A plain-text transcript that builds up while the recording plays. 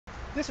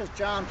This is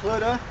John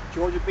Pluta,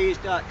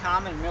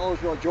 GeorgiaBees.com in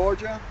Millersville,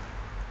 Georgia.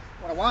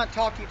 What I want to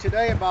talk to you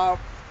today about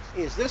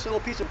is this little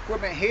piece of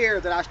equipment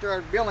here that I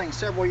started building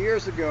several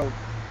years ago.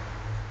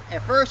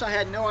 At first I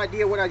had no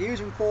idea what I'd use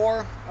them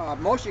for.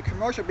 Mostly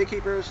commercial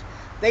beekeepers,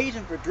 they use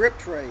them for drip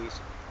trays.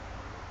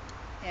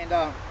 And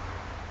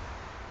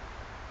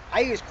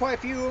I use quite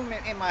a few of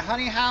them in my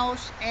honey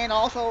house, and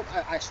also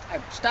I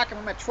stack them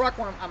in my truck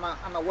when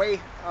I'm away,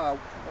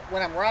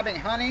 when I'm robbing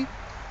honey.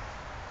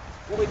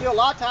 What we do a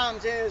lot of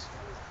times is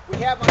we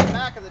have them on the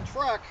back of the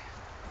truck.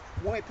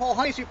 When we pull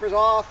honey supers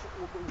off,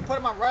 we put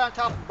them on right on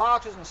top of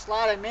boxes and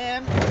slide them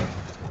in.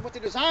 What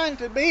they're designed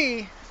to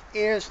be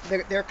is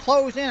they're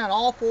closed in on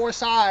all four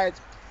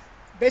sides,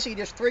 basically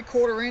just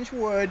 3/4 inch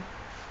wood.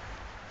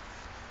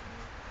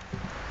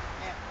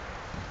 And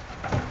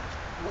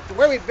the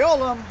way we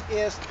build them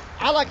is,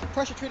 I like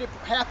pressure treated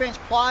 1/2 inch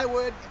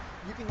plywood.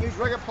 You can use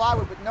regular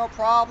plywood with no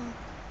problem.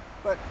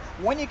 But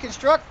when you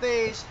construct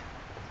these,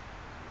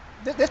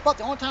 this is about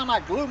the only time I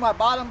glue my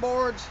bottom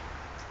boards,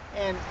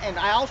 and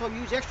I also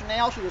use extra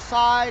nails to the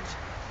sides.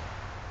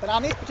 But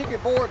on these particular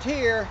boards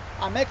here,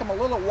 I make them a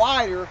little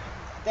wider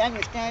than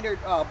your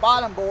standard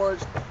bottom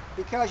boards,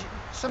 because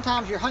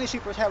sometimes your honey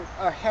supers have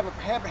a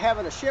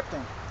habit of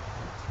shifting.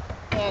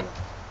 And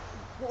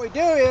what we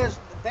do is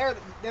they're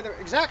the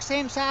exact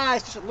same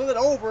size, just a little bit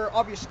over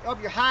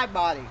of your hive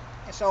body.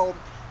 And so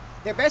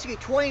they're basically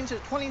 20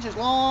 inches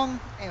long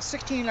and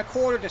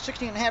 16¼ to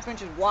 16½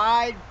 inches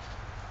wide.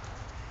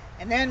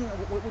 And then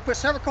we put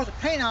several coats of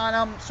paint on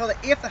them so that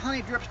if the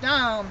honey drips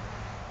down,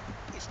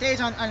 it stays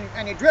on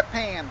your drip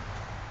pan.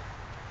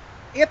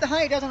 If the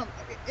honey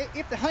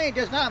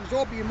does not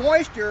absorb your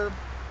moisture,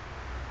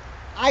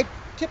 I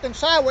tip them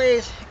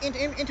sideways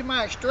into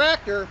my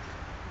extractor.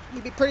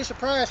 You'd be pretty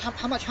surprised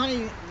how much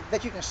honey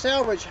that you can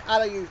salvage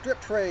out of your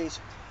drip trays.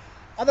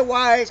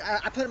 Otherwise,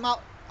 I put them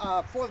out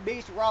for the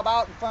bees to rob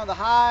out in front of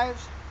the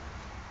hives.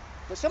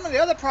 But some of the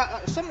other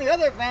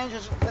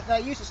advantages that I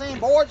use the same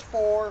boards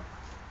for,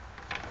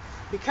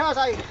 because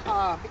I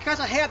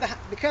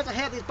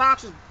have these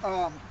boxes,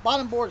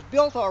 bottom boards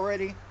built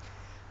already.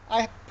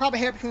 I probably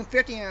have between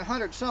 50 and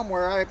 100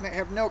 somewhere. I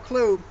have no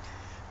clue.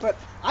 But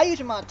I use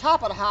them on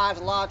top of the hives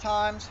a lot of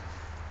times,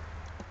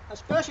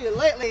 especially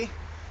lately.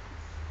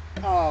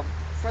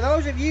 For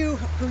those of you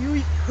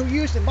who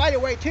use the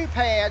mite-away 2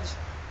 pads,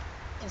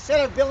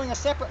 instead of building a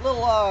separate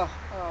little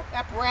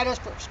apparatus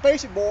for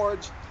spacer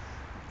boards,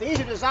 these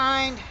are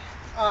designed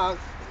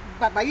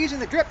by using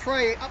the drip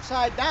tray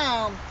upside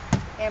down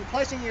and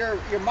placing your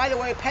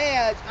mite-away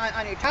pads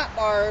on your top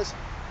bars.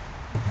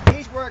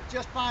 These work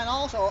just fine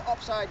also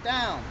upside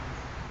down.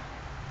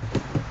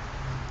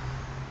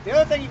 The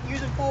other thing you can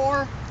use it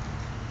for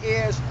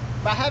is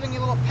by having a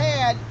little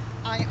pad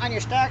on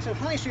your stacks of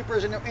honey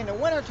supers in the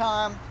winter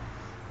time.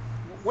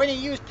 When you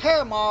use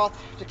pear moth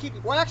to keep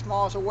your wax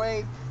moths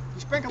away,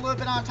 you sprinkle a little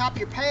bit on top of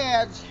your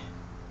pads,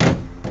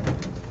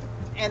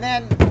 and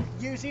then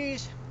use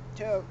these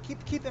to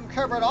keep them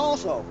covered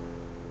also.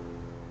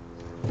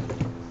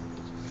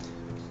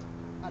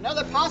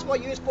 Another possible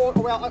use for,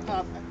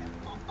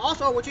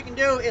 also what you can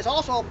do is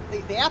also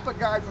the apple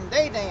guard from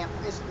day damp.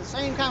 It's the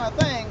same kind of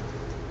thing.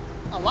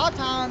 A lot of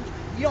times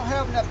you don't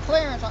have enough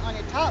clearance on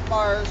your top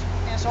bars,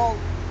 and so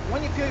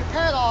when you peel your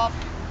pad off,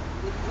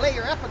 you lay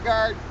your apple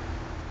guard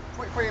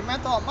for your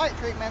menthol and mite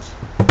treatments,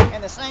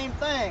 and the same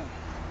thing.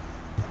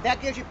 That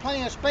gives you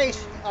plenty of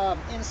space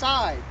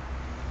inside.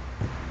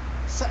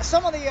 So a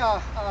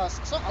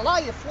lot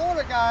of your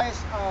Florida guys,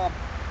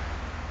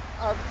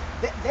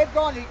 they've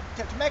gone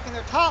to making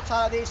their tops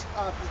out of these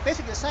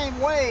basically the same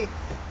way.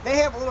 They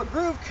have a little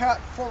groove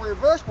cut for a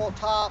reversible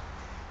top,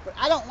 but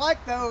I don't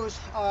like those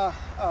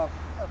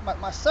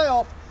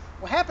myself.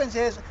 What happens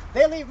is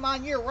they leave them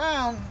on year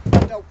round.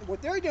 So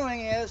what they're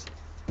doing is,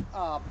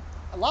 a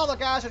lot of the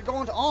guys that are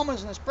going to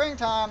almonds in the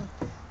springtime,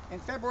 in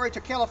February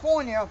to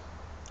California,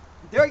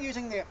 they're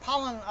using the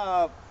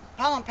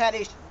pollen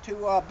patties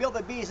to build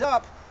the bees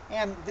up,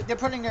 and they're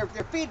putting their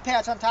feed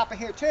pads on top of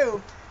here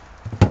too.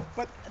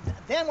 But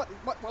then what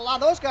a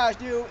lot of those guys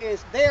do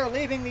is they're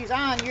leaving these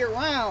on year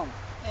round,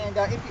 and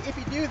if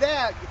you do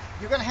that,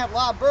 you're going to have a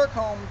lot of bird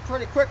comb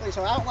pretty quickly,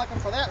 so I don't like them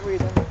for that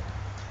reason.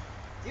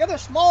 The other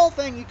small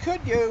thing you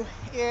could do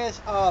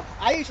is,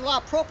 I use a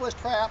lot of propolis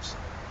traps,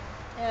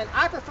 and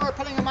I prefer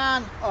putting them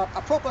on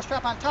a propolis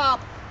trap on top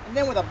and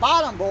then with a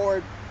bottom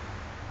board,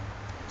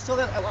 so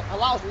that it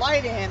allows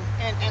light in,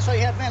 and so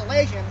you have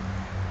ventilation.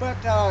 But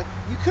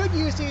you could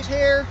use these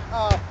here.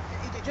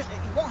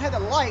 You won't have the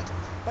light,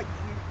 but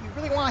you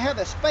really want to have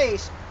the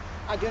space.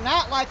 I do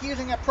not like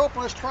using a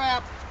propolis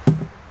trap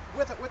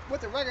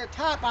with a regular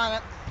top on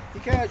it,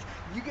 because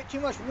you get too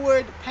much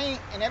wood, paint,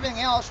 and everything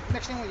else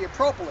mixed in with your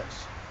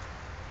propolis.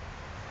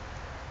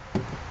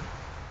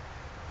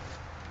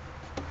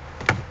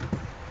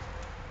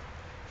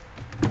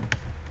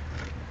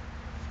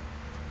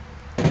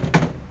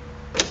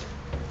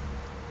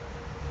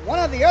 One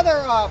of the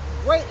other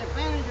great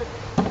advantages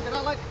that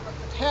I like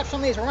to have some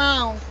of these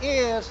around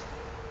is,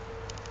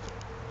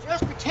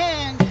 just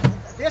pretend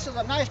this is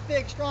a nice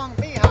big strong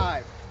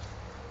beehive.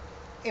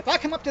 if I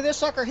come up to this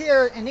sucker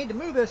here and need to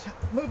move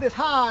this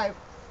hive,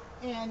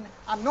 and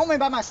I'm normally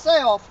by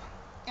myself,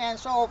 and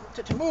so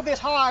to move this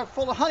hive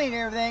full of honey and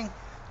everything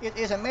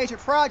is a major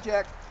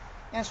project.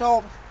 And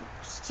so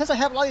since I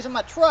have a lot of these in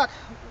my truck,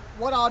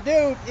 what I'll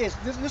do is,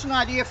 this is an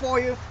idea for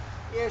you,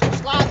 is to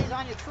slide these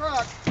on your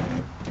truck,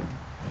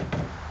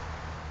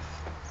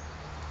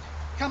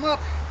 come up,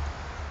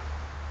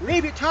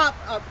 leave your top.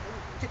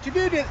 To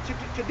do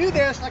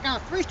this, like on a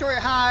 3-story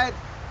hive,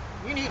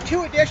 you need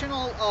 2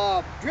 additional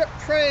drip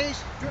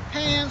trays, drip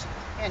pans,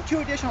 and 2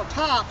 additional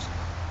tops.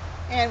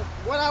 And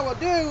what I will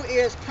do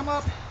is come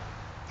up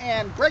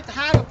and break the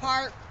hive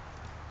apart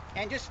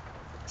and just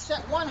set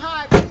one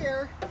hive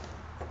here.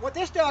 What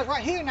this does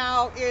right here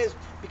now is,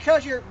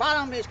 because your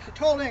bottom is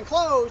totally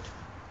enclosed,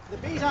 the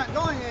bees aren't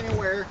going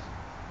anywhere.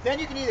 Then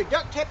you can either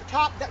duct tape the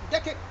top,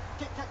 duct tape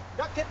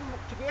them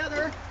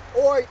together,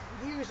 or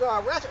use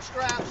ratchet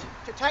straps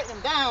to tighten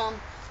them down.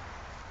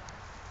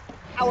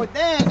 I would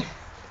then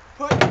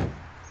put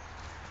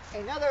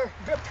another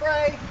drip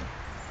tray,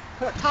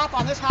 put a top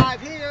on this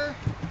hive here,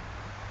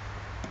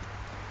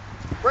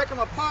 break them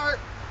apart,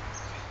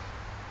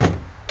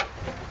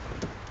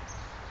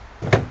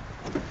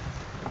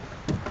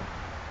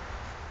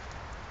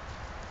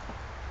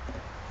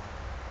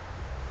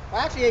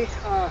 well, actually,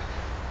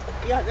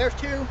 yeah, there's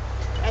 2,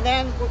 and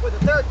then with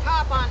the 3rd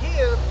top on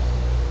here,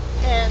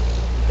 and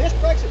this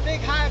breaks a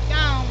big hive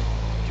down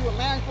to a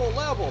manageable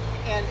level,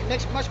 and it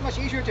makes it much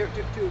easier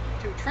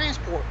to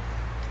transport.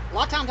 A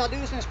lot of times I'll do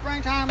this in the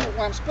springtime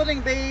when I'm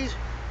splitting bees.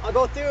 I'll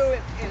go through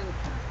and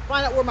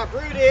find out where my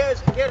brood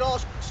is and get it all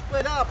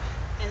split up,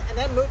 and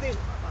then move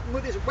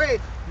these away.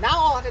 Now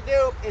all I have to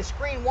do is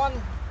screen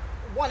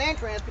one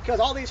entrance, because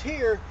all these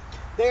here,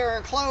 they're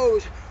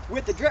enclosed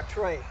with the drip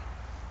tray.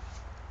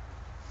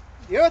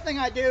 The other thing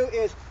I do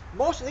is,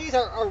 most of these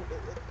I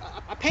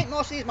paint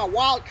most of these my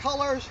wild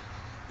colors.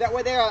 That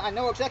way there, I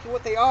know exactly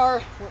what they are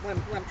when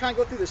I'm trying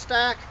to go through the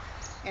stack,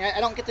 and I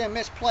don't get them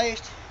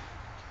misplaced.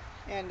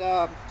 And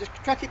just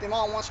try to keep them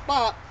all in one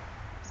spot.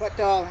 But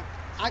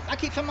I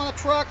keep some on the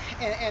truck,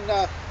 and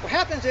what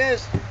happens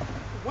is,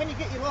 when you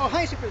get your little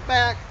honey supers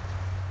back,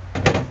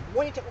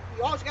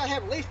 you always got to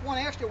have at least one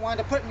extra one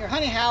to put in your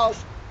honey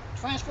house.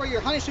 Transfer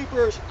your honey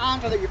supers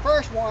onto your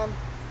first one.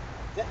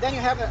 Then you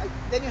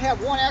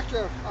have one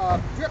extra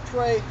drip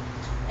tray,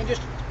 and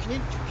just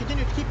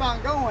continue to keep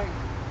on going.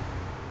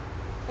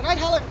 But I'd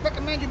highly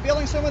recommend you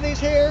building some of these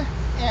here.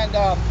 And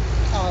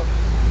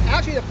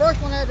actually, the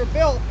first one I ever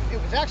built,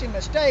 it was actually a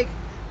mistake.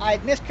 I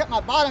had miscut my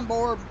bottom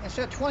board.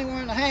 Instead of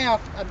 21.5,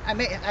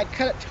 I'd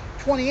cut it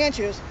 20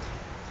 inches,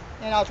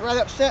 and I was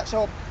rather upset.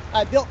 So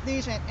I built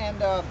these, and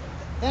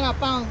then I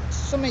found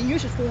so many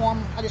uses for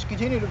them. I just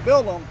continued to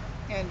build them,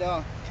 and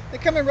they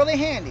come in really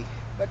handy.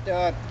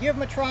 But give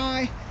them a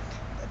try.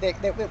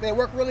 They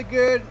work really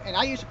good, and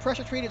I use the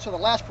pressure treated so they'll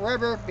last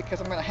forever, because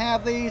I'm going to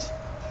have these.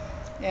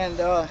 And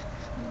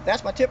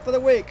that's my tip for the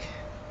week.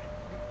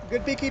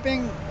 Good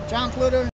beekeeping, John Pluta.